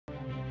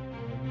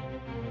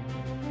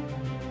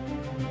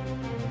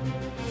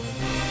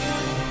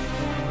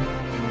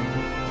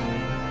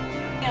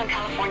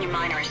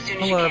California miner as soon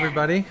as you Hello, can.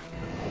 everybody.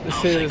 I'll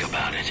think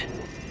about it.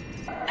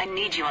 I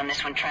need you on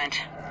this one,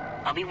 Trent.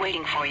 I'll be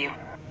waiting for you.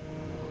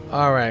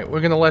 Alright,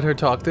 we're gonna let her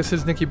talk. This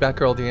is Nikki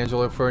Batgirl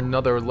D'Angelo for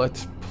another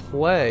Let's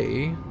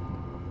Play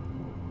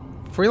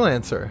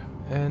Freelancer.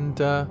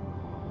 And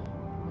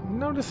I'm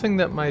noticing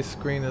that my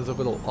screen is a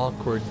little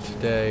awkward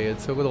today.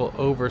 It's a little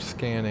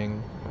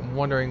over-scanning. I'm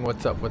wondering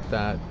what's up with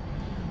that.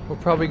 We're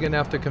probably gonna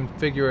have to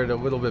configure it a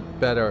little bit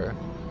better.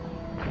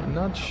 I'm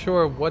not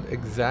sure what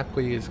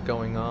exactly is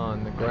going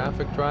on. The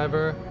graphic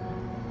driver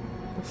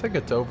looks like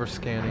it's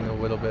over-scanning a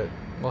little bit.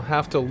 We'll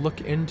have to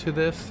look into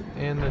this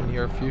in the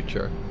near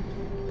future.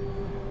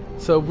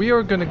 So we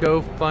are going to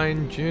go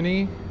find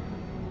Junie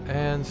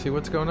and see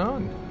what's going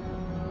on.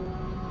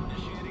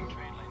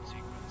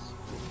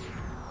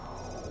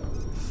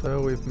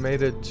 So we've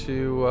made it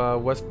to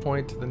West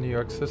Point to the New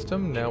York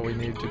system. Now we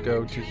need to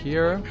go to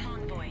here.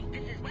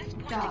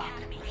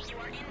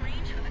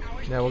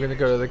 Now we're going to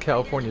go to the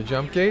California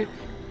jump gate.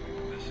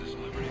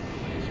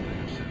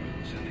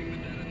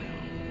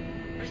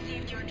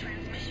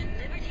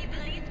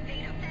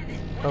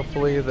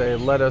 Hopefully they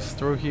let us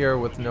through here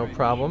with no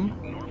problem.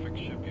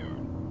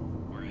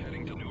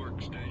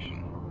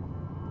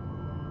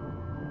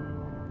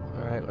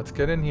 Alright, let's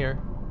get in here.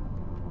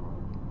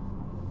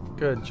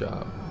 Good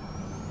job.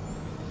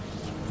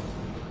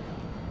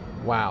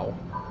 Wow.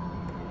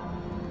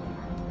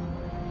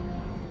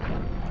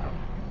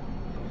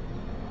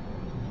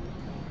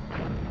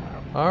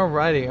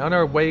 Alrighty, on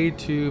our way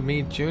to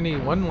meet Junie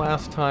one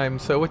last time.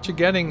 So what you're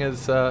getting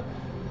is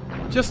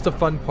just the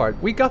fun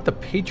part. We got the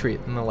Patriot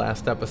in the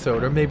last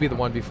episode, or maybe the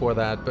one before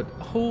that, but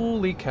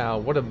holy cow,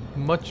 what a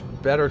much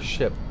better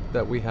ship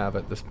that we have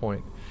at this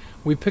point.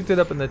 We picked it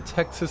up in the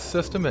Texas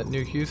system at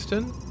New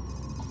Houston.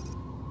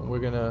 We're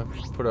gonna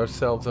put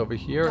ourselves over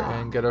here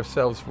and get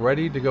ourselves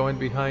ready to go in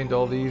behind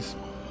all these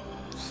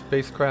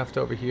spacecraft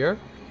over here.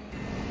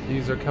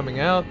 These are coming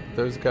out,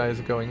 those guys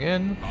are going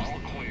in. All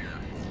clear.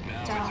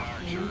 Now it's our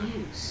turn.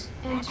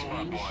 Buckle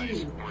up,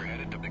 boys. We're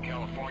headed to the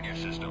California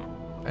system.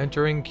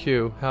 Entering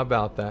queue, how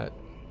about that?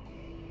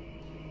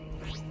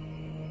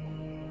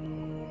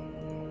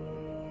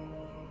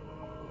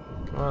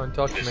 Come on,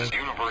 talk to me. This is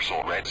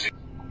Universal Red Zero.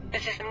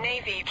 This is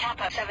Navy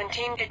Kappa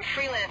 17 in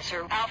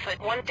Freelancer Alpha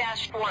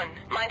 1-1.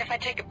 Mind if I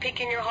take a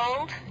peek in your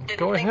hold? Didn't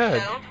Go think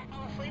ahead. So.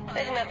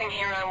 There's nothing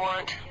here I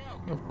want.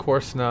 Of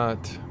course not.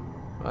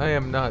 I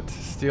am not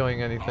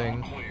stealing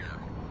anything.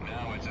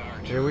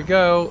 Here we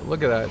go.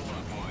 Look at that.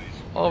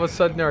 All of a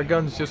sudden our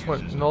guns just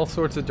went in all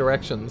sorts of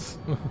directions.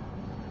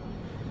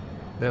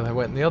 Then they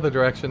went in the other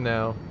direction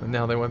now. And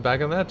now they went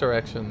back in that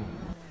direction.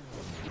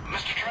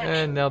 Mr. Trent,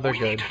 And now they're we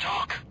good. need to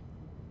talk.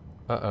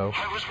 Uh-oh.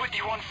 I was with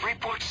you on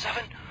Freeport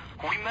 7.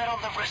 We met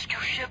on the rescue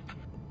ship.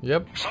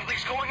 Yep.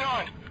 Something's going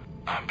on.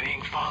 I'm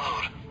being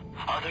followed.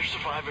 Other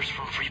survivors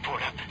from Freeport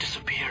have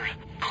disappeared.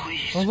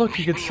 Please. Oh look,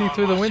 you meet can me see on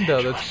through the Los window.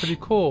 Angeles. That's pretty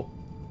cool.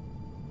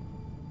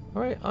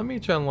 Alright, I'll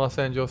meet you in Los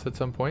Angeles at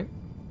some point.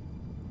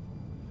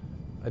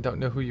 I don't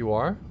know who you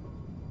are.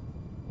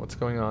 What's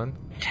going on?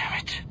 Damn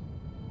it.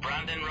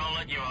 Brandon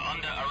Rowlett, you are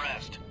under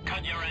arrest.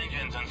 Cut your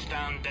engines and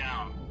stand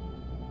down.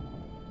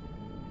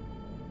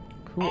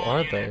 Who All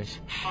are units,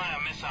 they? Fire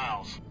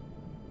missiles.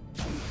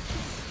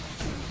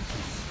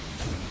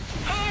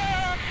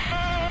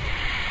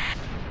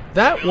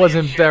 That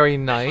wasn't very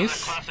This nice.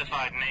 was a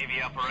classified Navy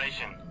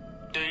operation.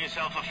 Do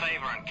yourself a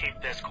favor and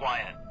keep this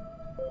quiet.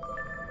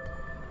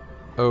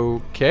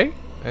 Okay.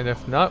 And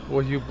if not,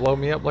 will you blow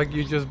me up like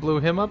you just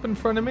blew him up in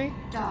front of me?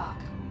 Doc.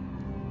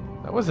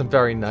 That wasn't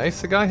very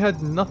nice. The guy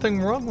had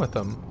nothing wrong with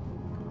him.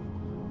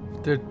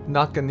 They're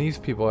knocking these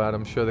people out.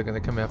 I'm sure they're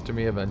going to come after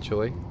me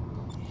eventually.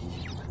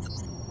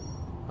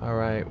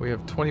 Alright, we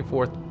have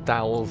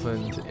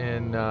 24,000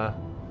 in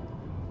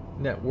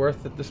net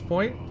worth at this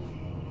point.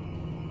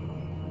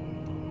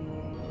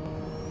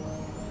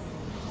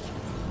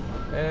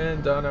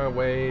 And on our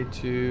way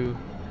to,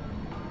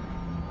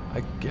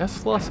 I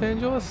guess, Los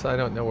Angeles? I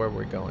don't know where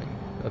we're going.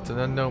 That's an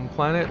unknown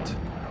planet.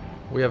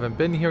 We haven't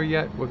been here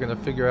yet. We're going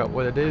to figure out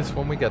what it is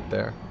when we get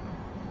there.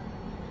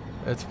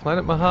 It's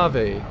Planet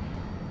Mojave.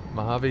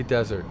 Mojave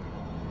Desert.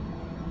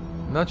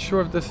 I'm not sure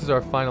if this is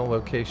our final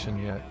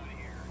location yet.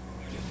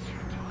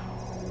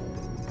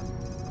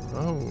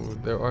 Oh,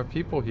 there are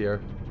people here.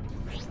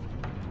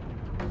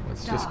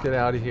 Let's just get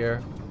out of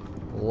here.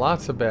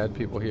 Lots of bad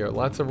people here.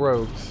 Lots of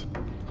rogues.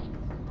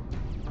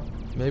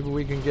 Maybe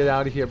we can get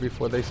out of here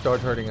before they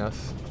start hurting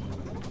us.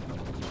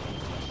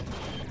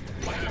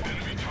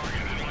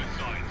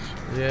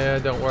 Yeah,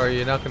 don't worry.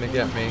 You're not going to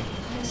get me.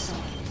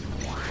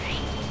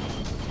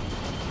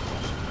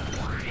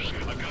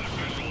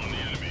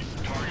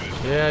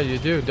 Yeah, you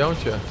do,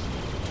 don't you?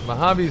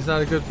 Mojave's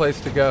not a good place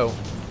to go.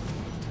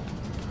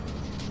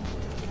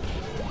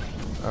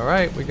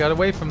 Alright, we got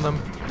away from them.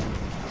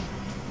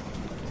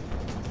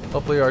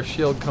 Hopefully our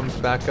shield comes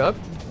back up.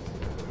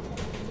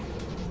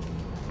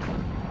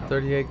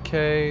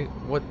 38K.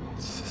 What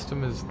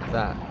system is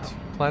that?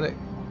 Planet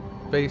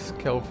Base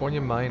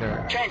California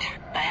Miner. Trent,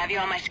 I have you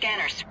on my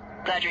scanners.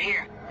 Glad you're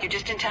here. You're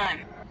just in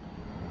time.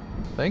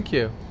 Thank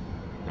you.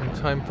 In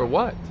time for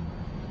what?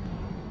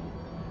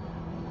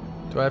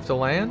 Do I have to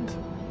land?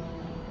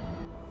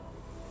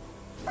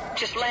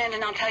 Just land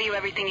and I'll tell you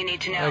everything you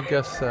need to know. I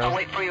guess so. I'll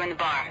wait for you in the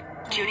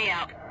bar. Junie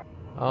out.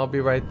 I'll be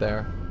right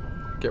there.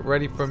 Get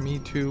ready for me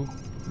to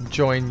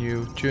join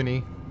you,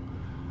 Junie.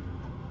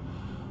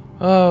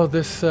 Oh,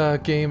 this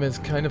game is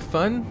kind of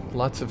fun.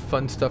 Lots of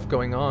fun stuff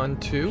going on,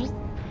 too.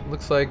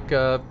 Looks like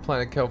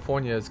Planet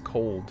California is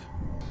cold.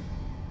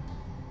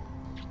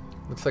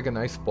 Looks like an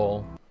ice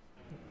ball.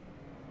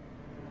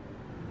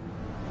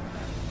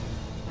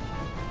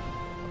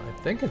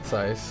 I think it's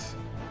ice.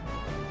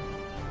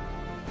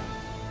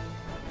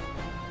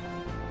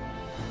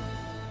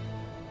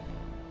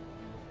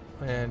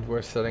 And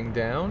we're setting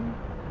down.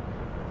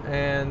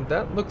 And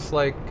that looks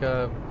like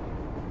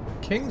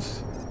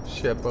King's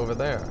ship over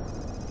there.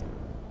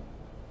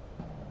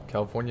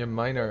 California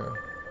Miner.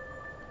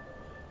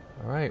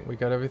 Alright, we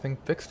got everything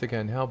fixed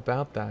again. How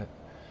about that?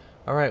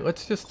 Alright,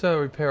 let's just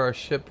repair our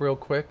ship real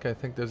quick. I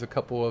think there's a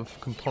couple of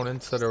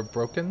components that are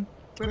broken.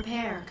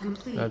 Repair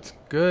complete. That's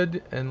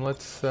good. And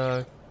let's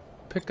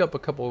pick up a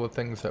couple of the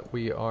things that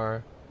we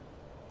are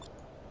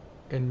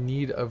in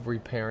need of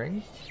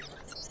repairing.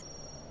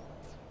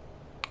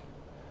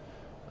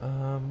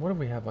 What do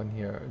we have on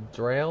here? A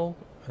drail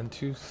and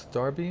 2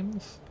 star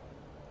beams?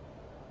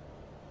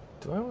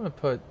 Do I want to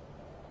put...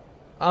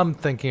 I'm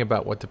thinking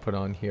about what to put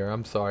on here.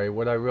 I'm sorry.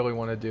 What I really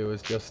want to do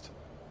is just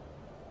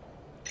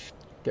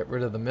get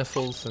rid of the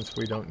missiles since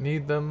we don't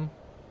need them.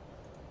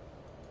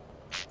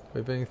 Do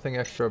we have anything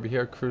extra over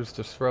here? Cruise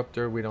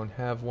disruptor. We don't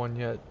have one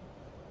yet.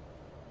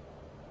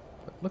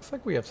 But it looks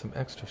like we have some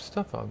extra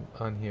stuff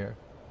on here.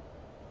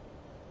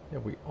 Yeah,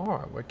 we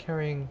are. We're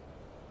carrying...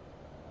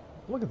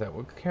 Look at that.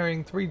 We're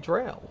carrying 3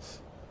 drails.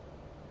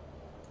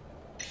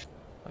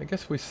 I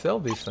guess we sell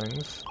these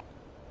things.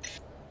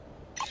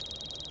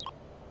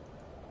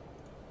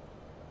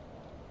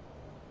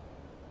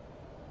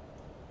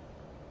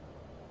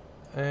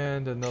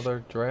 And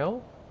another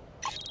drail.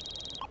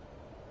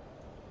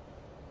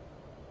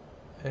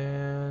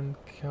 And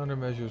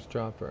countermeasures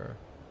dropper.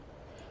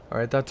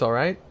 Alright, that's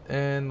alright.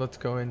 And let's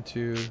go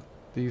into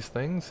these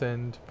things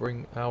and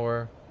bring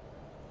our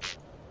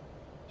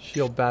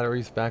shield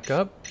batteries back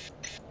up.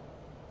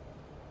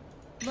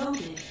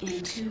 Loaded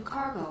into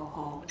cargo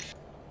hold.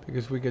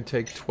 Because we could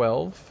take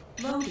 12.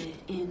 Loaded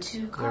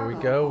into cargo There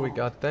we go, hold. we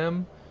got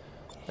them.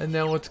 And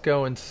now let's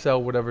go and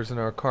sell whatever's in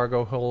our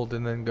cargo hold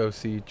and then go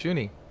see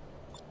Junie.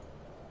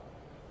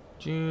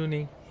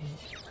 Junie.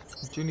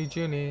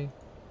 Junie.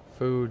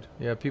 Food.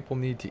 Yeah, people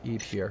need to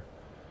eat here.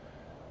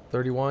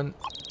 31.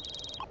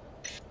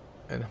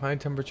 And high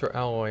temperature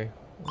alloy.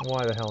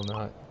 Why the hell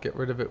not? Get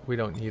rid of it, we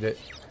don't need it.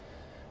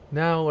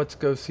 Now let's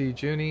go see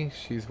Junie.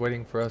 She's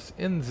waiting for us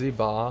in the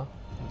bar.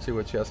 Let's see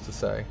what she has to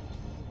say.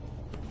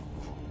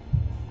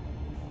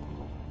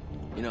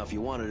 You know, if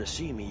you wanted to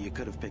see me, you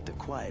could have picked a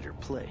quieter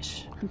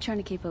place. I'm trying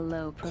to keep a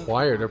low profile.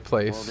 Quieter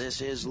place. Well,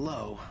 this is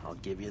low. I'll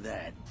give you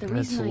that. The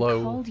That's reason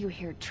low. I called you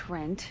here,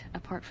 Trent,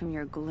 apart from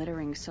your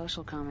glittering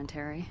social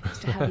commentary, is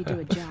to have you do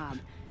a job.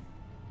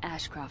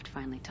 Ashcroft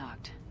finally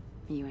talked.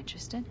 Are you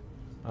interested?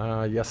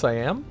 Yes I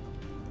am.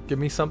 Give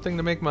me something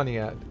to make money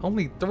at.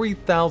 Only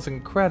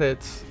 3,000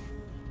 credits.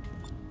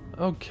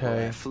 Okay.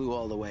 Well, I flew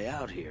all the way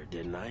out here,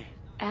 didn't I?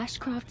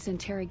 Ashcroft's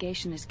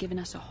interrogation has given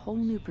us a whole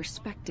new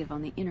perspective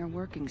on the inner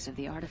workings of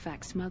the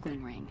artifact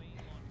smuggling ring.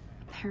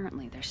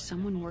 Apparently, there's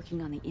someone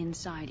working on the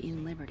inside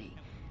in Liberty.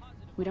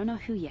 We don't know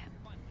who yet.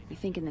 We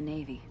think in the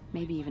Navy,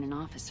 maybe even an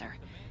officer.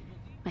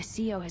 My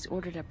CO has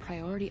ordered a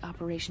priority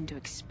operation to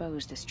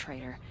expose this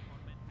traitor.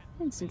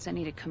 And since I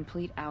need a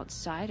complete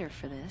outsider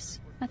for this,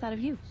 I thought of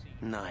you.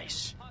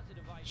 Nice.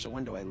 So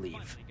when do I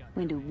leave?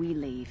 When do we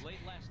leave?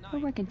 We're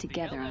working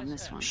together on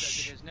this one.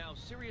 Shh. Has now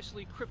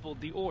seriously crippled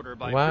the order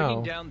by Wow.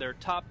 bringing down their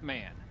top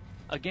man.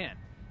 Again,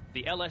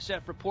 the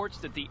LSF reports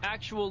that the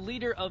actual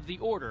leader of the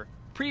order,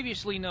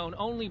 previously known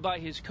only by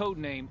his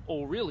codename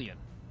Aurelian,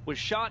 was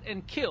shot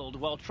and killed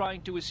while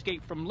trying to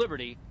escape from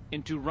Liberty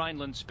into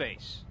Rhineland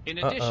space. In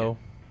addition,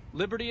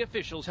 Liberty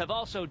officials have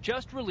also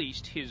just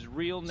released his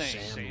real name,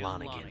 Sam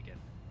Lonigan.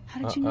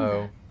 How did you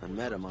know that? I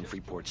met him on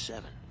Freeport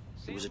 7.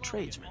 He was a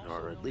tradesman,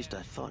 or at least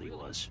I thought he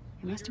was.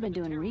 You must have been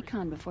doing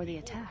recon before the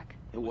attack.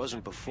 It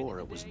wasn't before,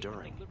 it was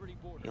during.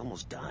 He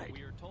almost died.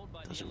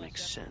 Doesn't make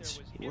sense.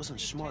 He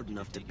wasn't smart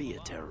enough to be a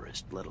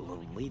terrorist, let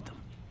alone lead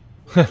them.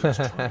 He was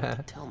trying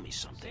to tell me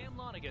something. Sam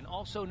Lonigan,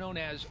 also known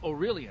as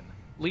Aurelian,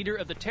 leader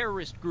of the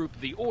terrorist group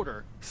The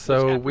Order.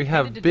 So we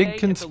have big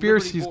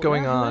conspiracies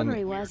going on. Whoever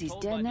he was, he's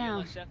dead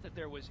now.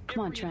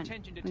 Come on, Trent.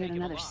 We got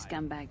another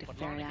scumbag to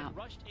ferret out.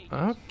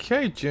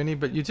 Okay, Junie,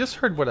 but you just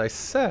heard what I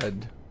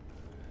said.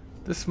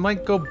 This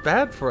might go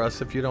bad for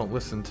us if you don't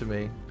listen to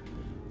me.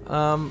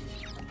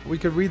 We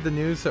could read the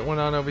news that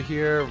went on over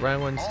here.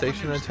 Rhineland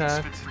Station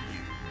attacked.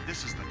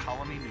 This is the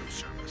Colony News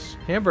Service.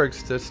 Hamburg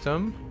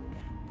system.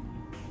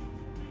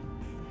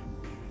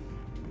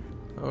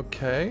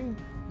 Okay.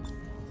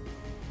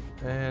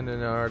 And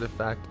an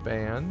artifact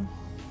ban.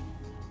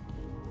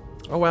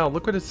 Oh wow,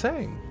 look what it's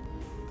saying.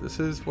 This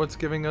is what's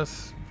giving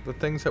us the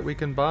things that we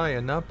can buy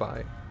and not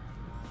buy.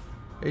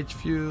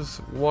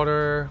 H-fuse,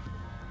 water,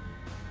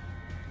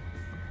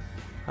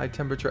 high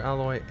temperature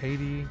alloy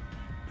 80.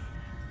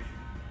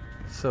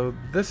 So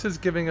this is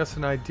giving us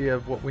an idea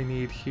of what we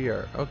need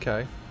here.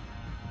 Okay.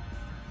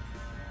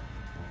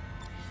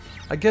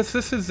 I guess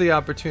this is the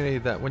opportunity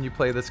that when you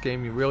play this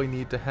game you really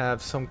need to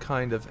have some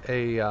kind of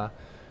a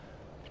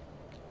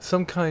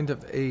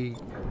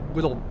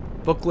little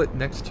booklet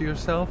next to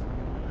yourself.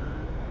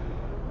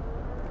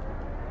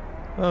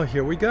 Oh,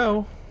 here we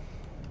go.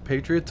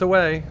 Patriots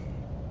away.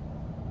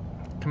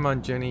 Come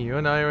on, Jenny, you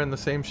and I are in the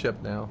same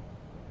ship now.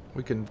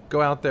 We can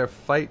go out there,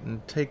 fight,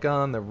 and take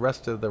on the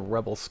rest of the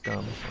rebel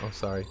scum. Oh,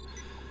 sorry.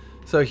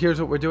 So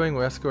here's what we're doing.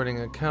 We're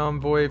escorting a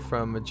convoy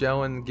from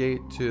Magellan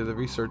Gate to the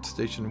research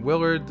station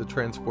Willard. The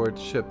transport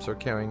ships are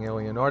carrying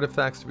alien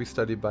artifacts to be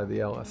studied by the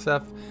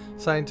LSF.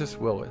 Scientist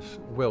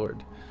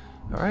Willard.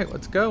 Alright,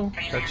 let's go.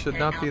 That should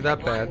not be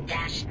that bad.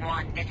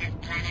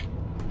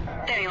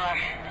 There you are.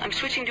 I'm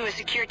switching to a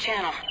secure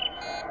channel.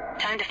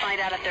 Time to find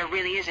out if there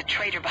really is a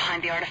traitor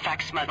behind the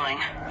artifact smuggling.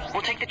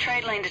 We'll take the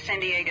trade lane to San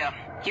Diego.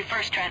 You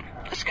first, Trent.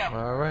 Let's go.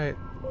 Alright.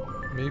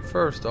 Me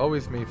first.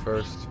 Always me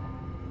first.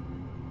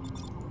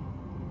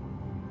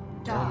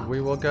 And we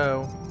will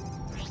go.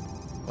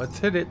 Let's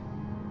hit it.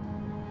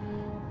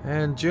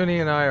 And Junie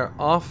and I are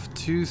off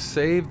to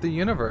save the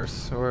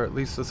universe. Or at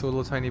least this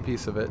little tiny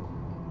piece of it.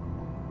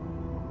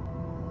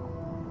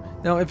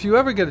 Now, if you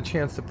ever get a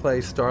chance to play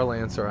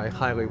Starlancer, I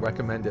highly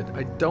recommend it.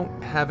 I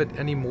don't have it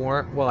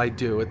anymore. Well, I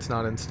do. It's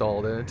not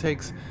installed, and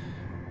it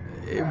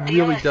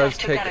really does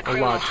take a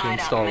lot to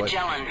install it.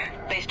 Magellan.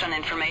 Based on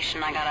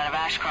information I got out of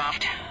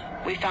Ashcroft,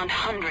 we found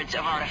hundreds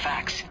of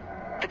artifacts.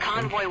 The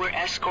convoy we're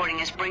escorting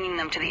is bringing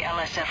them to the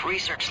LSF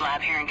research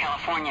lab here in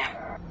California.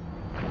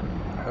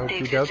 The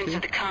existence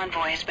of the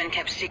convoy has been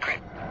kept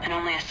secret, and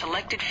only a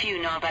selected few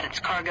know about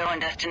its cargo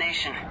and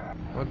destination.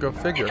 Well, go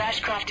figure. If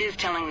Ashcroft is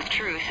telling the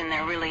truth and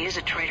there really is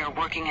a traitor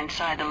working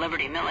inside the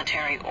Liberty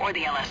military or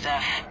the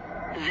LSF,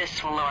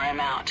 this will lure him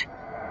out.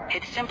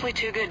 It's simply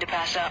too good to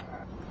pass up.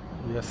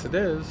 Yes, it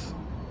is.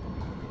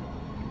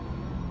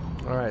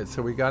 Alright,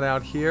 so we got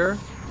out here.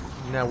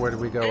 Now where do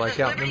we go? Like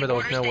out in the middle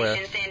of nowhere.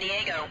 San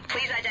Diego.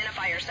 Please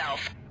identify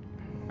yourself.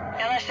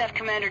 LSF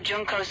Commander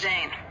Junko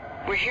Zane.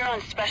 We're here on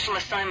special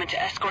assignment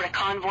to escort a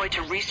convoy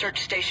to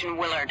Research Station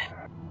Willard.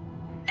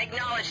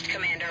 Acknowledged,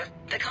 Commander.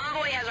 The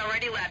convoy has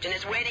already left and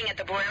is waiting at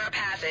the Barrera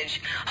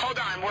Passage. Hold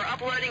on, we're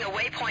uploading a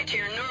waypoint to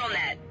your neural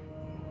net.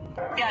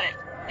 Got it.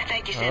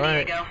 Thank you, San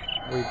Diego.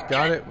 We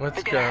got it.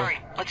 Let's go. Hurry.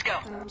 Let's go.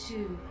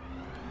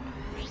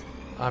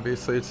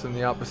 Obviously, it's in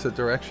the opposite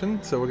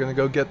direction, so we're going to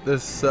go get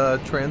this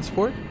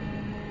transport.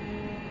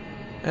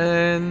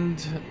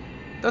 And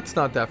that's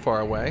not that far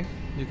away.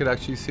 You could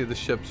actually see the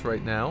ships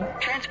right now.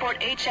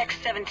 Transport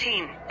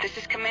HX-17. This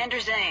is Commander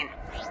Zane.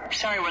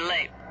 Sorry we're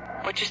late.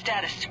 What's your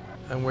status?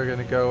 And we're going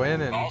to go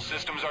in and all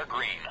systems are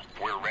green.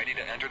 We're ready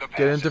to enter the passage.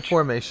 Get into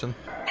formation.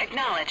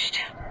 Acknowledged.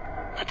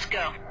 Let's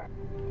go.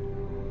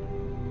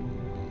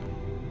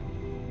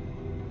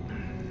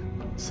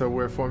 So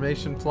we're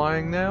formation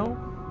flying now.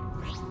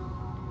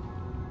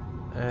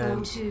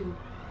 And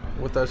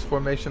with us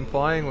formation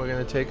flying, we're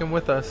going to take them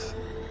with us.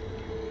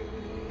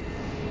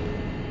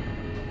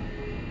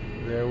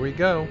 There we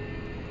go.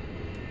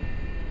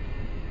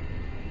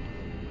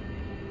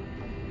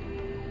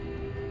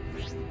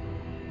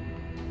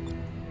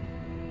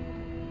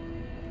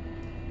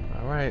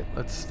 Alright,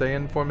 let's stay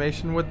in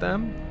formation with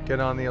them, get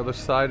on the other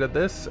side of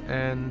this,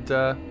 and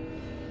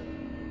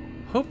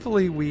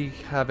hopefully we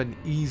have an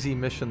easy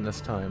mission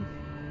this time.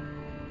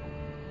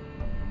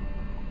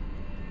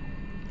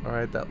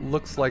 Alright, that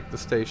looks like the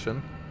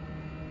station.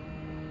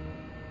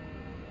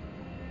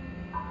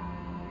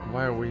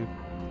 Why are we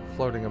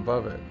floating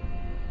above it?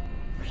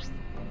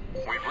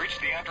 We've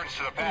reached the entrance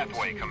to the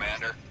pathway,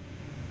 Commander.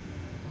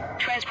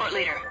 Transport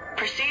leader,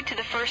 proceed to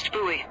the first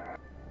buoy.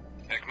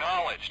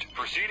 Acknowledged.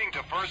 Proceeding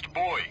to first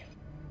buoy.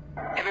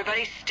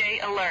 Everybody stay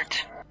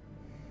alert.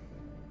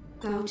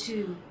 Go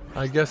to.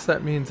 I guess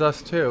that means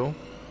us too.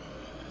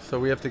 So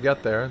we have to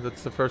get there.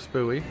 That's the first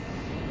buoy.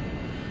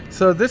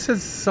 So this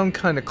is some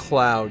kind of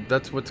cloud.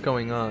 That's what's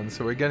going on.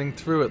 So we're getting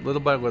through it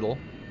little by little.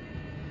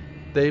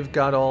 They've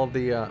got all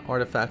the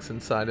artifacts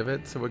inside of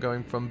it. So we're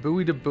going from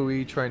buoy to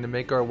buoy, trying to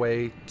make our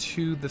way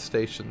to the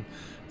station.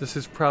 This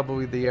is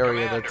probably the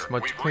area that's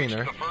much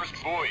cleaner. The first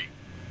buoy.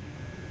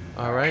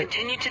 Alright.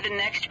 Continue to the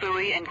next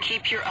buoy and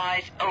keep your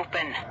eyes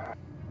open.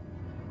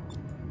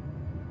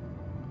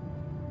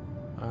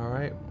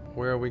 Alright,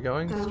 where are we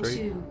going?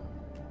 Straight?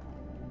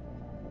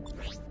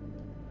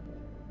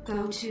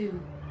 Go to.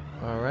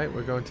 Alright,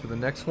 we're going to the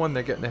next one.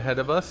 They're getting ahead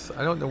of us.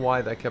 I don't know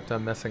why that kept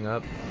on messing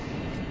up.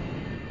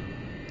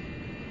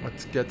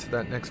 Let's get to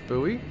that next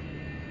buoy.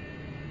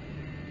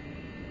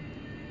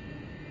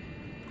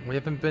 We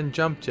haven't been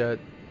jumped yet.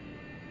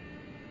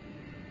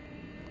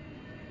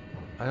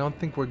 I don't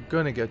think we're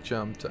gonna get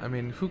jumped. I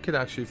mean, who could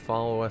actually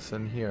follow us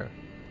in here?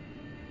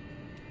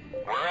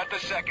 We're at the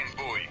second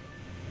buoy.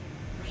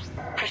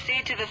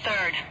 Proceed to the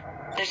third.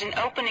 There's an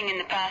opening in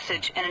the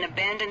passage and an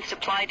abandoned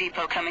supply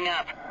depot coming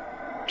up.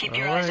 Keep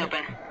your eyes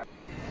open.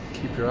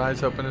 Keep your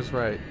eyes open is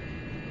right.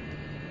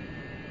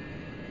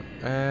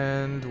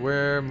 And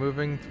we're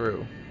moving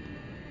through.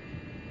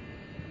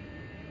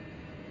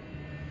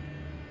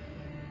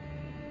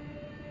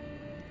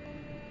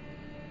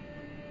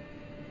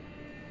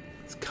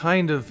 It's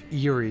kind of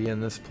eerie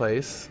in this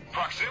place.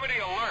 Proximity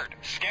alert.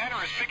 Scanner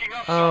is picking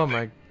up Oh something.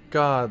 my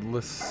god,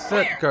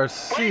 Lisette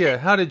Garcia,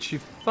 how did she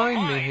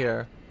find me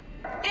here?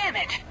 Damn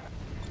it!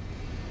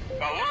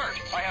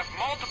 Alert! I have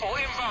multiple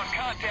inbound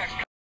contacts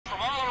from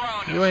all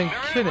around us. You ain't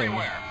They're kidding.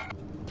 everywhere.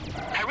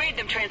 I read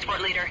them,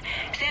 Transport Leader.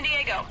 San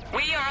Diego,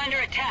 we are under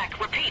attack.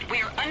 Repeat,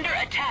 we are under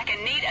attack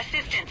and need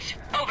assistance.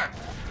 Over.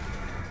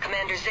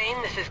 Commander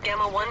Zane, this is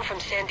Gamma 1 from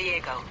San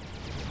Diego.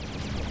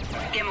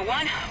 Gamma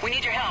 1, we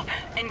need your help.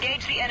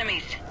 Engage the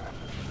enemies.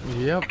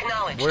 Yep,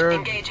 Acknowledged. we're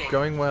Engaging.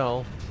 going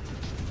well.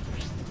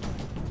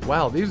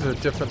 Wow, these are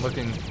different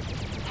looking...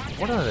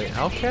 What are they,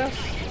 outcasts?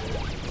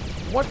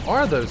 What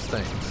are those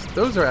things?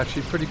 Those are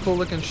actually pretty cool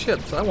looking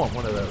ships. I want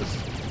one of those.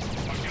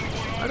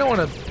 I don't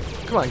want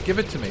to... Come on, give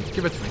it to me.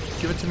 Give it to me.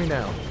 Give it to me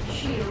now.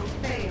 Shield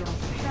failed.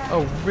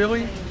 Oh,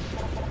 really?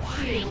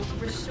 Shield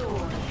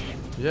restored.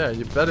 Yeah,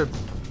 you better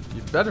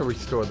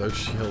restore those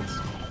shields.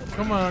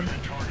 Come on.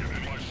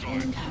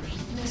 Incoming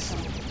missile.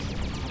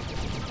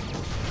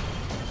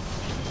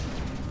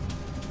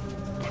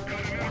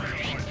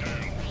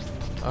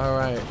 All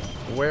right,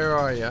 where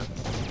are you?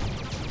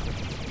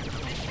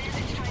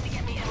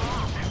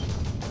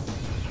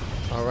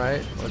 All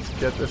right, let's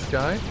get this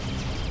guy.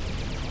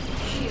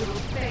 Shield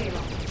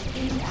failed.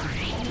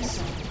 Incoming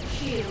missile.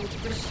 Shield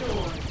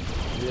restored.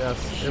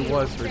 Yes, it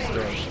was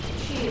restored.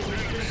 Shield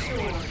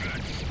restored.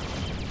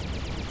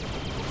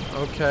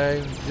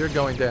 Okay, you're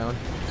going down.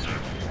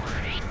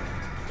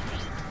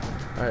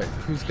 Alright,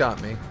 who's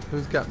got me?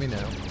 Who's got me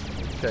now?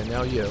 Okay,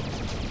 now you.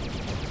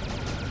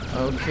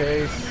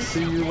 Okay,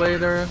 see you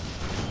later.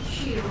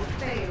 Shield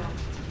failed.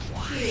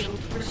 Shield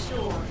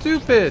restored.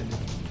 Stupid!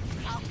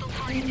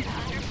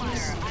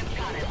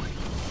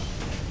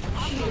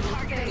 Shield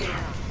failed.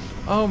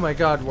 Oh my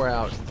god, we're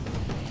out.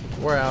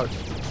 We're out.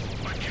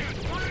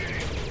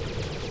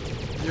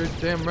 You're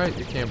damn right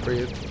you can't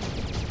breathe.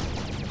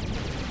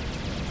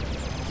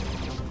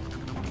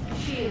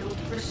 Shield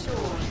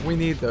restored. We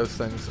need those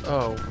things.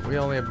 Oh, we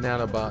only have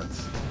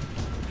nanobots.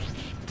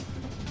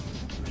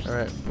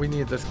 Alright, we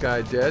need this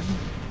guy dead.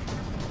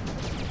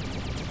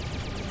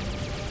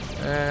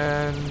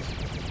 And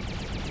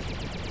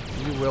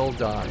you will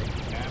die.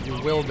 You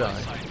will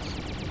die.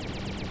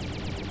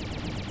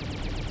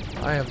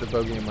 I have the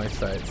bogey in my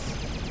sights.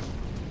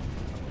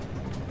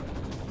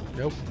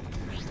 Nope.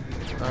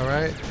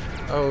 Alright.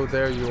 Oh,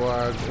 there you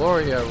are.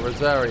 Gloria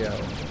Rosario.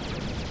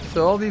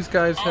 So all these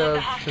guys All of the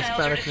have hostiles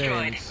are Hispanic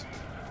destroyed. names.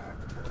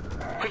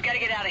 We've got to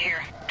get out of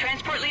here.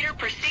 Transport Leader,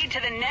 proceed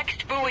to the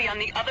next buoy on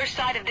the other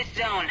side of this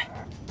zone.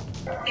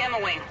 Gamma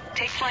Wing,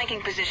 take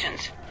flanking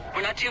positions.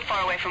 We're not too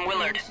far away from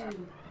Willard.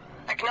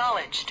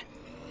 Acknowledged.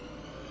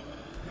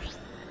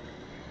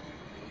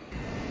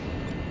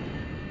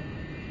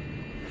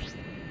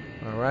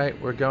 Alright,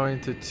 we're going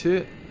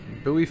to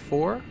buoy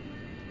 4.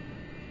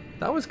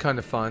 That was kind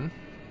of fun.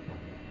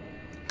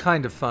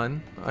 Kind of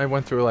fun. I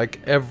went through like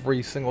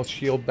every single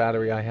shield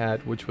battery I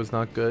had, which was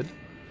not good.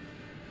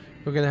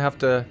 We're going to have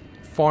to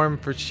farm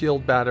for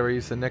shield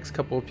batteries the next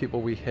couple of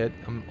people we hit.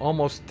 I'm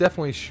almost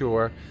definitely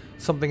sure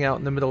something out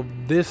in the middle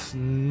of this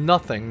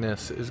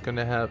nothingness is going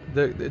to have...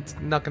 It's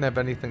not going to have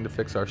anything to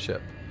fix our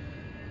ship.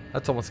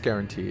 That's almost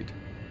guaranteed.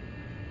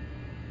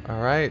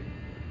 Alright.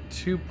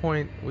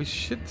 We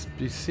should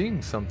be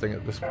seeing something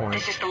at this point.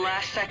 This is the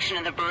last section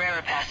of the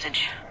Barrera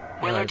Passage.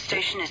 Willard Right.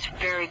 Station is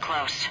very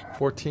close.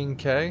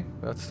 14K.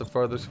 That's the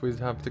farthest we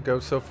have to go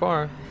so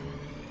far.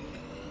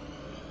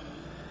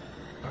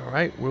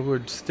 Alright,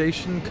 Willard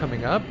Station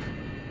coming up.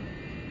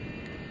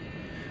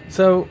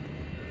 So,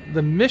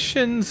 the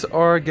missions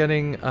are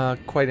getting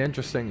quite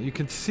interesting. You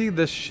can see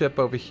this ship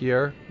over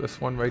here,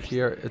 this one right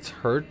here, it's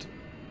hurt.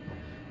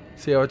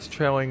 See how it's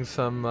trailing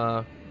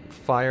some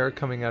fire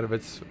coming out of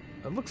its...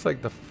 It looks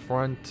like the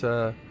front...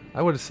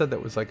 I would have said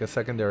that was like a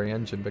secondary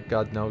engine, but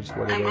God knows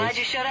what it I'm glad is.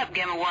 you showed up,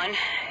 Gamma 1.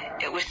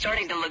 It was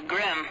starting to look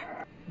grim.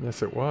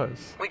 Yes, it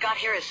was. We got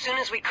here as soon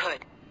as we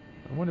could.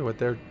 I wonder what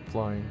they're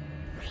flying.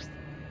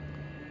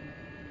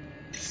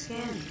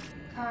 Scanning.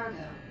 Cargo.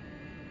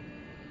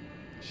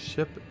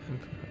 Ship...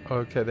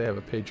 Okay, they have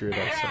a Patriot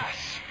also.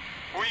 Yes!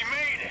 We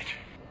made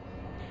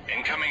it!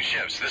 Incoming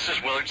ships, this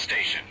is Willard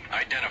Station.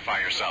 Identify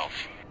yourself.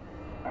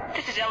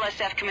 This is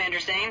LSF Commander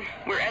Zane.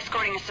 We're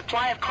escorting a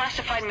supply of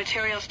classified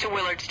materials to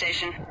Willard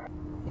Station.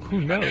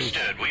 Who knows?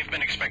 Understood. We've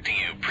been expecting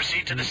you.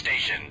 Proceed to the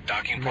station.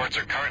 Docking ports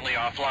are currently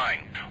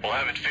offline. We'll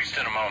have it fixed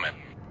in a moment.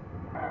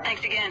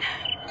 Thanks again.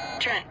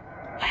 Trent,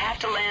 I have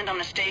to land on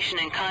the station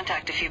and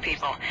contact a few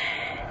people.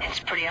 It's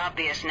pretty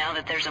obvious now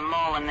that there's a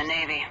mole in the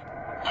Navy.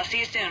 I'll see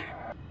you soon.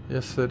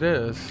 Yes, it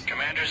is.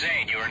 Commander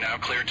Zane, you are now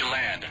cleared to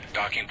land.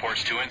 Docking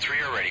ports 2 and 3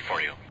 are ready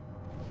for you.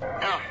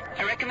 Oh,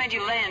 I recommend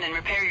you land and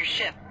repair your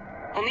ship.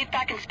 We'll meet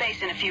back in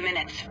space in a few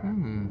minutes.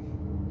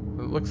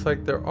 It looks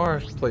like there are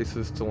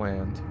places to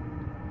land.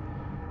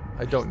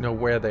 I don't know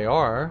where they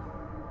are.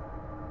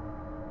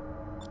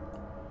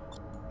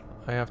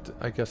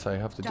 I guess I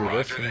have to do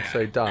this Roger and that.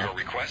 say dock. Your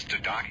request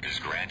to dock is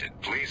granted.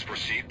 Please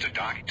proceed to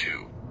dock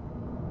 2.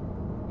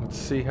 Let's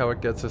see how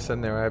it gets us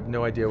in there. I have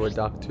no idea where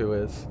dock 2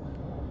 is.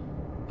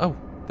 Oh,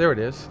 there it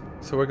is.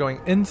 So we're going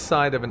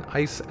inside of an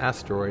ice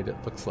asteroid, it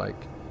looks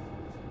like.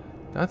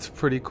 That's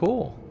pretty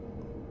cool.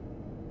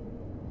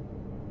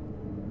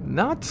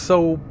 Not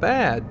so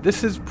bad.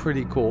 This is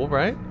pretty cool,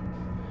 right?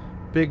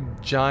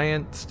 Big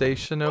giant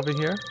station over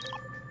here.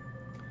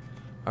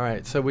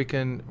 Alright, so we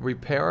can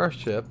repair our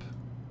ship.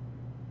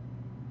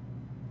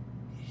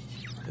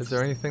 Is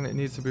there anything that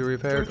needs to be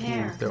repaired?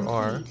 Ooh, there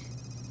are.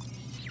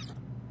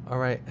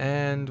 Alright,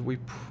 and we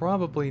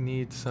probably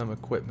need some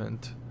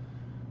equipment.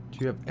 Do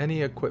you have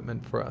any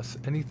equipment for us?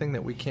 Anything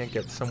that we can't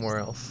get somewhere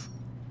else?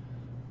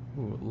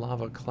 Ooh,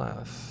 lava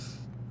class.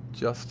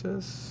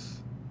 Justice.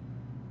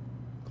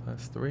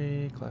 Class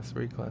 3, Class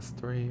 3, Class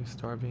 3.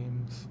 Star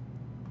beams.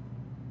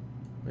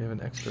 We have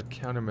an extra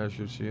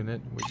countermeasures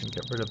unit. We can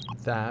get rid of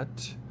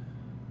that.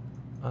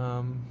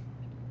 I'm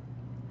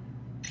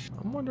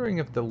wondering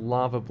if the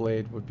lava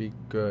blade would be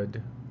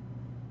good.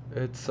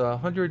 It's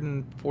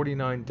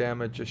 149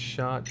 damage a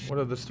shot. What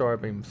are the star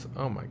beams?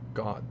 Oh my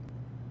god.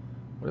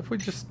 What if we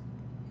just...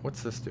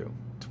 What's this do?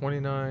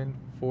 29,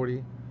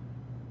 40.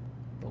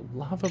 The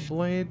lava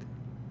blade?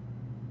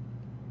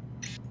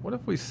 What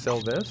if we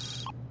sell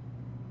this?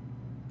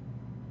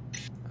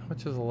 How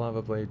much is a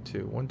lava blade to?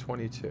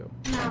 122.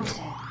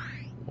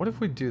 What if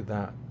we do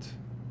that?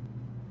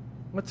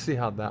 Let's see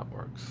how that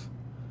works.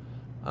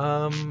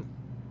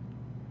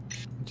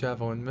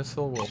 Javelin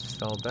missile, we'll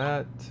sell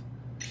that.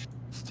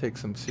 Let's take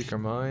some seeker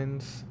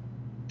mines.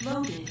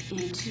 Loaded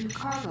into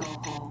cargo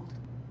hold.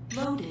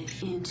 Loaded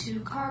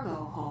into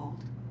cargo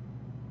hold.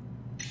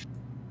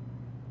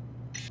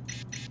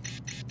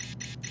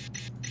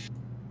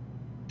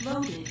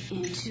 Loaded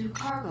into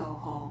cargo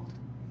hold.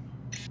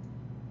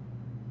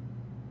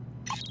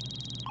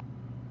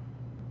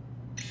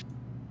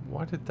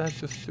 Why did that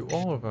just do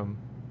all of them?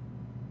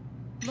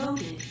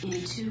 Loaded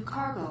into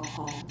cargo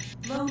hold.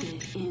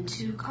 Loaded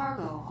into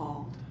cargo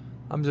hold.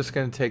 I'm just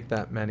going to take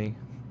that many.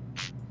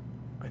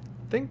 I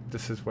think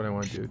this is what I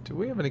want to do. Do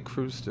we have any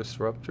cruise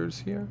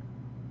disruptors here?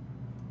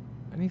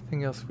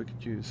 Anything else we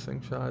could use?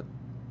 Slingshot,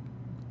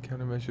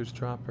 countermeasures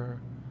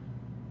dropper,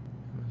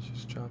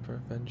 countermeasures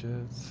dropper,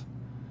 vengeance.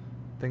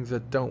 Things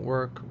that don't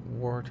work.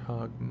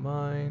 Warthog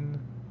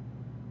mine,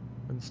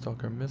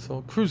 Windstalker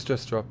missile, cruise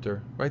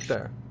disruptor, right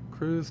there.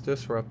 Cruise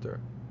disruptor.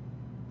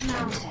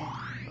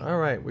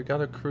 Alright, we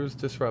got a cruise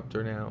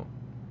disruptor now.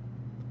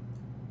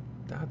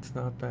 That's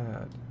not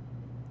bad.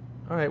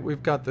 Alright,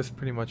 we've got this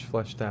pretty much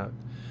fleshed out.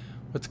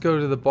 Let's go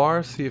to the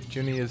bar, see if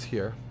Junie is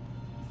here.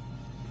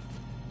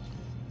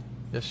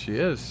 Yes, she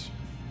is.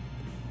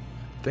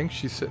 I think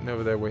she's sitting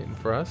over there waiting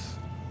for us.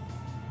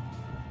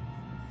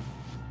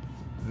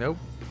 Nope.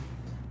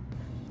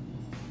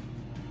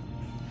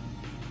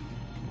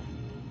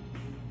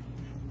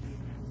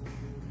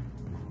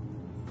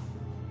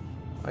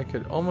 I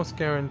could almost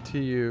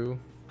guarantee you...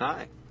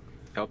 Hi.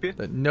 Help you?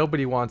 ...that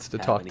nobody wants to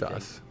talk to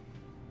us.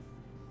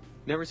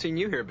 Never seen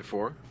you here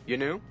before. You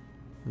new?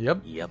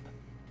 Yep. Yep.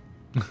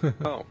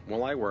 Oh,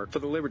 well, I work for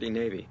the Liberty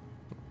Navy.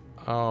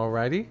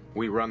 Alrighty.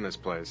 We run this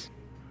place.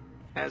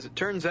 As it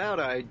turns out,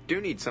 I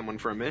do need someone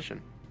for a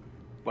mission.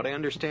 But I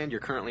understand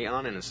you're currently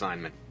on an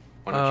assignment.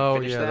 Why don't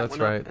you finish that that's one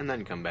right. up and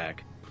then come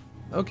back?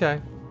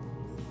 Okay.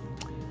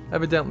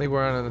 Evidently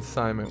we're on an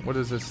assignment. What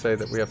does this say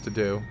that we have to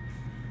do?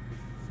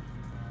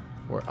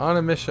 We're on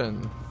a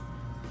mission.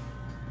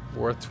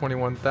 Worth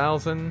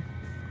 21,000.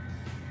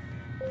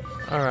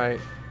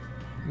 Alright.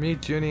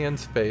 Meet Junie in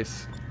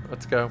space.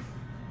 Let's go.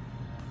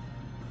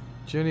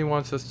 Junie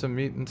wants us to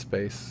meet in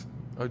space.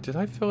 Oh, did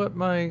I fill up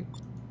my...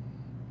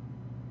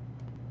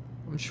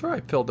 I'm sure I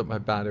filled up my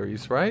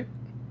batteries, right?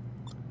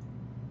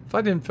 If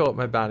I didn't fill up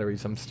my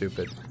batteries, I'm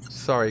stupid.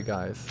 Sorry,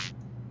 guys.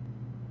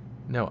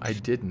 No, I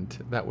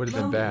didn't. That would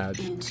have been bad.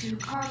 Loaded into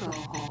cargo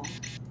hold.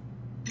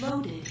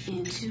 Loaded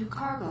into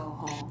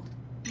cargo hold.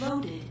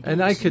 Loaded.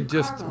 And I could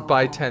just cargo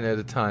buy hold. 10 at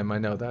a time. I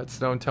know that. So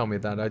don't tell me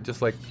that. I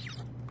just like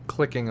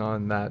clicking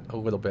on that a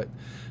little bit.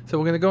 So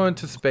we're going to go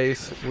into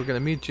space. We're going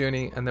to meet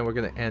Junie, and then we're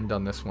going to end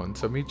on this one.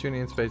 So meet Junie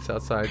in space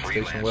outside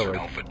Station Freelancer Willard.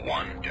 Alpha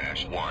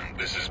 1-1.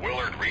 This is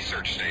Willard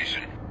Research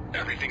Station.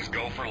 Everything's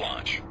go for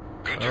launch.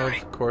 Good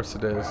journey. Of course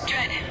it is.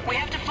 Good. We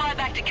have to fly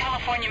back to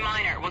California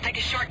Minor. We'll take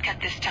a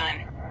shortcut this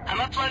time. I'm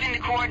uploading the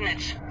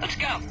coordinates. Let's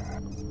go.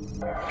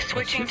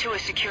 Switching to a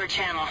secure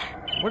channel.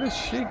 What does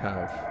she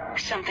have?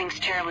 Something's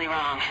terribly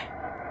wrong.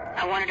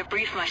 I wanted to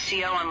brief my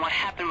CO on what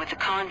happened with the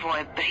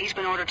convoy, but he's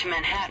been ordered to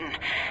Manhattan.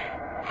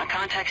 My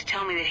contacts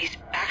tell me that he's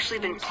actually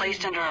been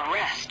placed under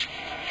arrest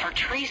for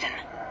treason.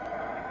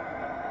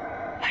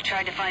 I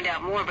tried to find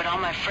out more, but all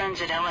my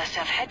friends at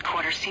LSF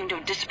headquarters seem to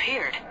have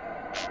disappeared.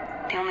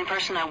 The only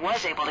person I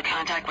was able to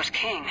contact was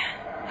King,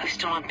 who's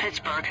still in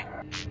Pittsburgh.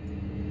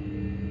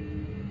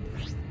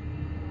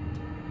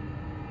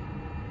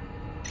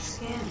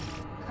 Scanning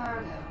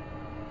cargo.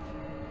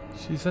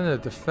 She's in a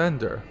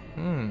Defender.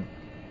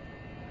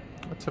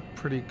 That's a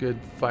pretty good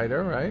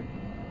fighter, right?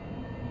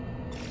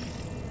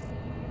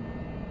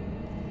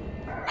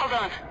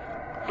 hold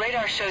on.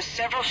 Radar shows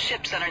several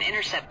ships on an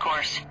intercept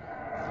course.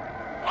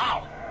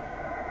 Wow.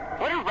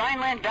 What are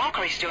Rhineland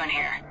Valkyries doing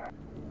here?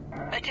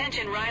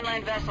 Attention,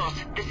 Rhineland vessels.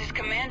 This is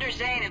Commander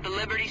Zane of the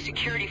Liberty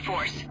Security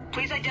Force.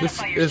 Please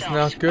identify yourselves. This is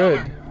not good.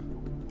 Over.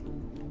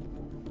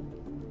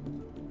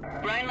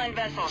 Rhineland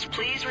vessels,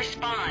 please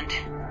respond.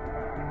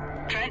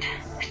 Trent,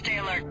 stay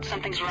alert.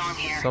 Something's wrong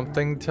here.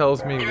 Something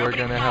tells me we're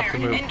gonna have to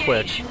move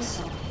quick. Enemy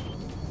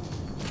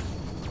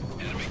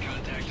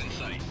contact in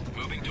sight.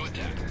 Moving to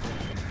attack.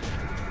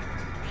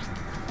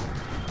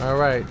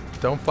 Alright,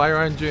 don't fire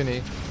on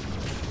Junie.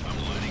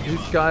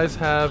 These guys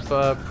have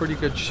pretty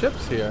good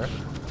ships here.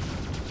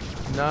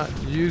 Not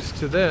used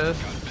to this.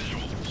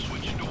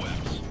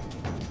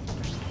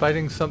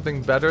 Fighting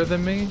something better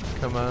than me?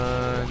 Come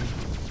on.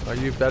 Are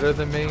you better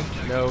than me?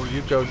 No,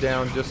 you go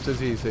down just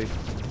as easy.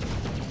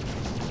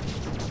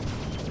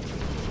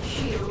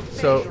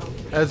 So,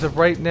 as of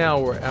right now,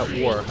 we're at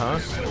war, huh?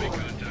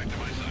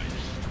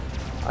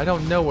 I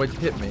don't know what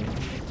hit me.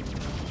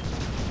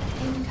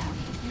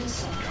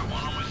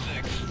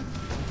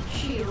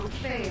 Shield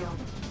failed.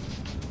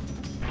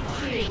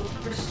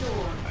 Shield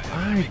restored.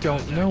 I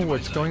don't know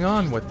what's going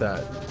on with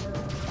that.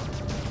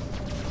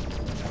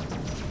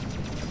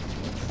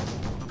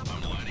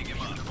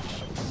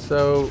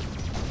 So,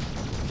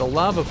 the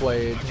lava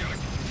blade,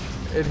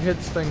 it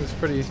hits things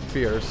pretty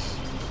fierce.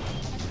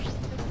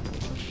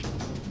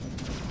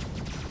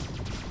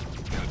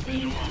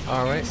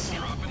 Alright.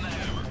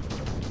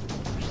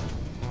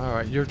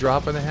 Alright, you're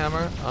dropping the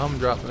hammer? I'm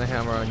dropping the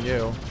hammer on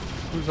you.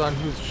 Who's on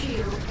who's?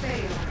 Shield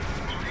failed.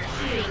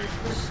 Shield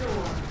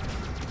restored.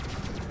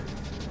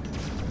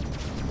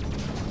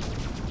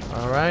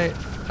 Alright.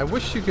 I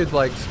wish you could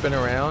like spin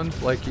around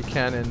like you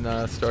can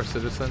in Star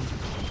Citizen.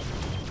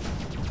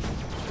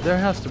 There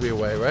has to be a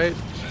way, right?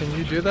 Can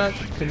you do that?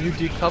 Can you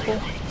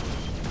decouple?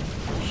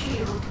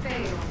 Shield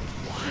failed.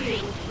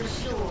 Shield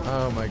restored.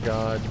 Oh my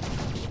god.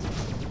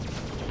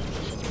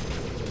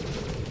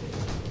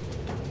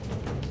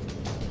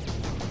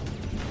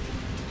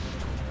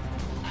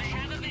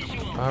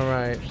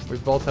 Alright, we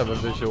both have a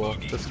visual.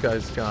 This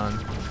guy's gone.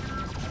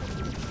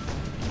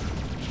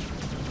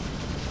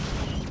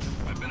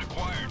 I've been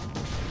acquired.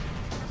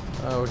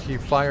 Oh, he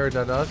fired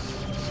at us,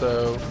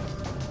 so...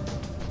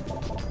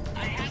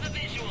 I have a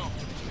visual.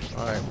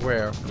 Alright,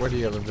 where? Where do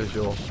you have a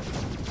visual?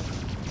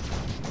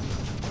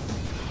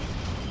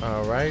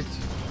 Alright.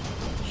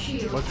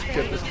 Let's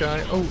get this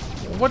guy. Oh,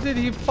 what did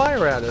he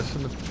fire at us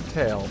from the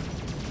tail?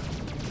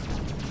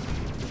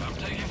 I'm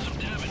taking some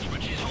damage,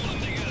 but she's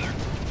holding together.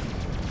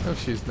 No,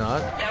 she's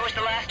not. That was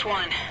the last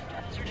one.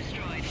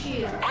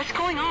 What's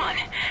going on?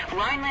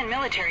 Rhineland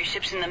military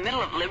ships in the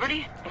middle of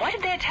Liberty? Why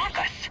did they attack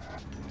us?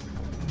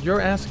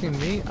 You're asking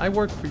me? I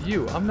work for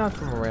you. I'm not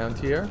from around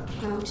here.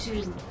 Go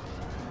to.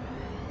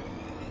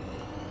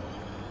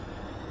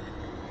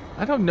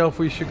 I don't know if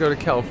we should go to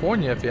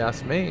California, if you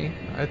ask me.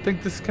 I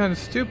think this is kind of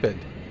stupid.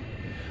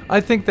 I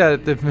think that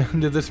at the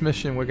end of this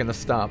mission we're going to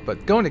stop,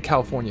 but going to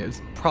California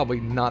is probably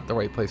not the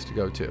right place to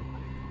go to.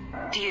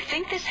 Do you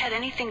think this had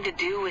anything to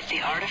do with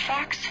the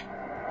artifacts?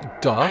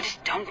 Duh. I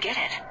just don't get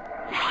it.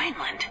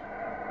 Rhineland.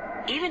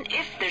 Even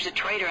if there's a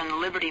traitor in the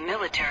Liberty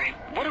military,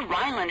 what do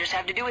Rhinelanders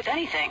have to do with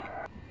anything?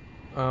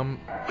 We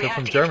They're have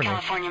from to Germany. get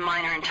California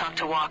Miner and talk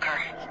to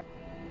Walker.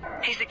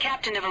 He's the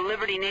captain of a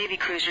Liberty Navy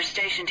cruiser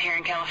stationed here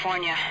in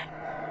California.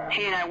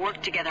 He and I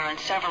worked together on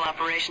several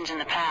operations in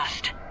the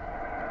past.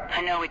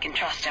 I know we can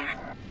trust him.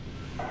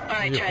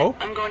 Alright, You Trent, hope?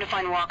 I'm going to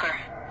find Walker.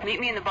 Meet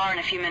me in the bar in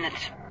a few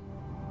minutes.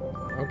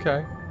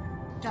 Okay.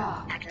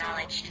 Dock.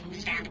 Acknowledged.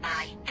 Stand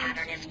by.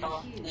 Pattern is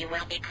full. You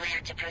will be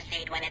cleared to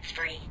proceed when it's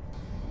free.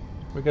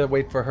 We gotta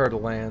wait for her to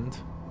land.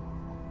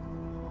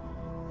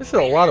 This is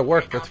a lot of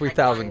work for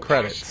 3,000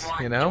 credits,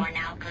 you know? You are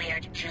now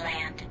cleared to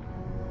land.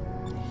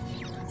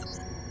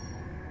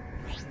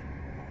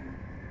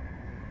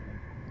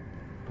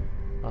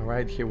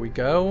 Alright, here we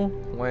go.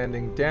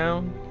 Landing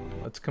down.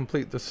 Let's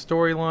complete the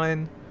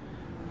storyline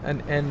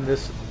and end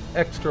this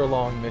extra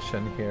long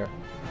mission here.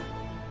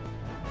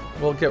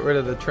 We'll get rid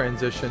of the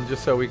transition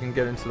just so we can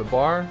get into the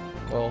bar.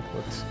 Well,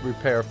 let's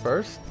repair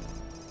first.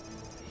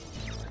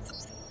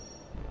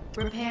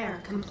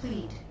 Repair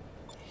complete.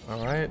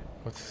 Alright,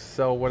 let's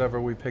sell whatever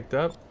we picked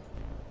up.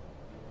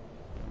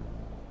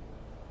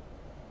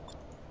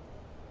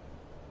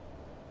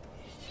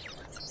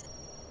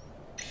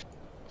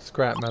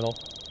 Scrap metal.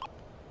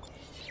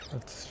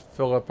 Let's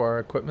fill up our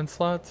equipment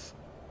slots.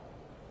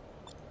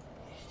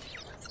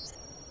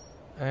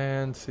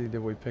 And see, did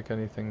we pick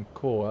anything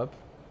cool up?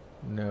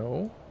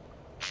 No.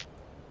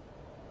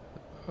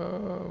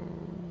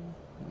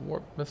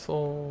 Warp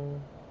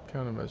missile,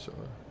 countermeasure.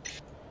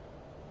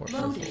 Warp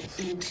Loaded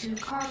missiles.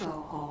 into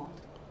cargo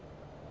hold.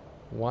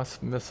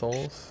 Wasp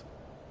missiles.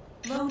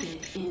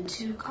 Loaded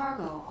into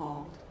cargo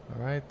hold.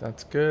 Alright,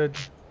 that's good.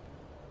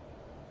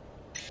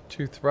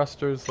 2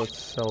 thrusters, let's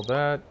sell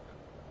that.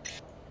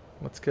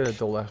 Let's get a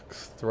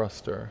deluxe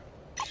thruster.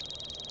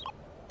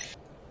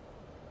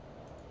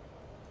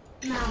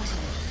 Mounted.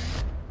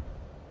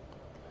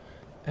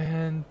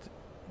 And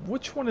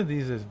which one of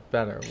these is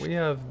better? We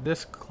have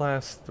this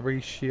class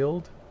 3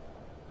 shield.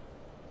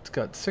 It's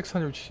got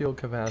 600 shield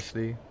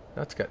capacity.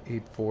 That's got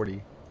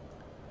 840.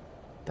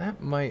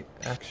 That might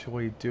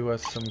actually do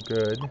us some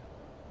good.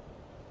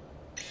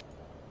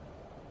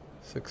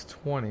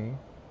 620.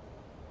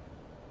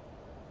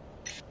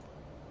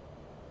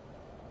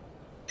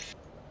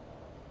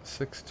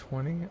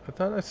 $620? I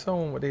thought I saw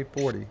one with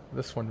 840.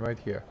 This one right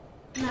here.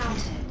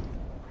 Mounted.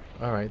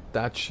 Alright,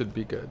 that should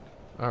be good.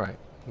 Alright,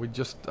 we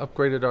just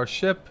upgraded our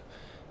ship.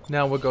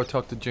 Now we'll go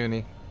talk to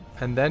Junie.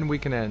 And then we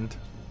can end.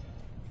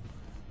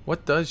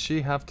 What does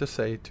she have to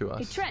say to us?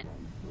 Hey, Trent.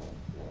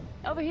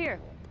 Over here.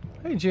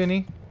 Hey,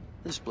 Junie.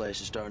 This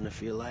place is starting to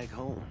feel like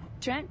home.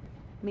 Trent,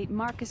 meet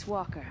Marcus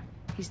Walker.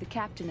 He's the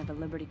captain of a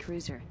Liberty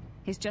cruiser.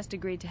 He's just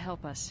agreed to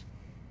help us.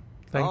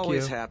 Thank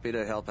Always you. happy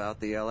to help out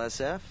the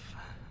LSF.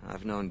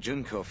 I've known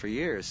Junko for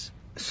years.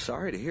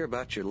 Sorry to hear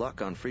about your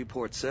luck on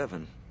Freeport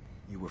 7.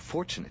 You were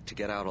fortunate to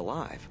get out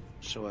alive.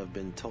 So I've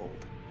been told.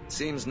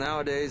 Seems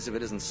nowadays if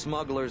it isn't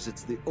smugglers,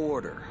 it's the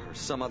Order, or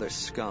some other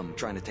scum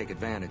trying to take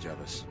advantage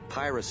of us.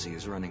 Piracy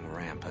is running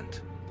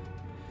rampant.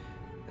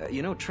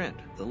 You know, Trent,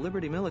 the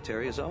Liberty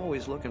military is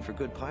always looking for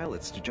good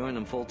pilots to join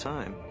them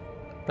full-time.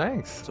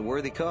 Thanks. It's a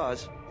worthy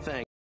cause.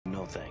 Thanks.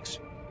 No thanks.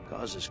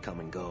 Causes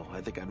come and go.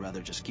 I think I'd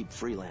rather just keep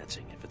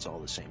freelancing if it's all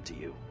the same to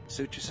you.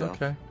 Suit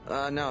yourself. Okay.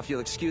 Now, if you'll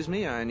excuse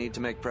me, I need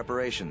to make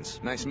preparations.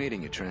 Nice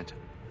meeting you, Trent.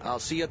 I'll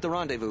see you at the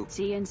rendezvous.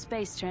 See you in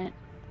space, Trent.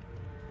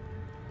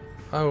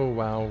 Oh,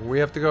 wow. We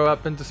have to go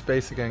up into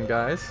space again,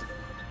 guys.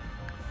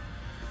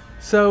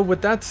 So,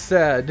 with that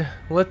said,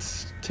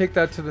 let's take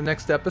that to the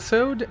next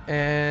episode,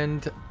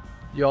 and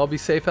you all be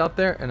safe out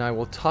there, and I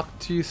will talk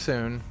to you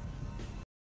soon.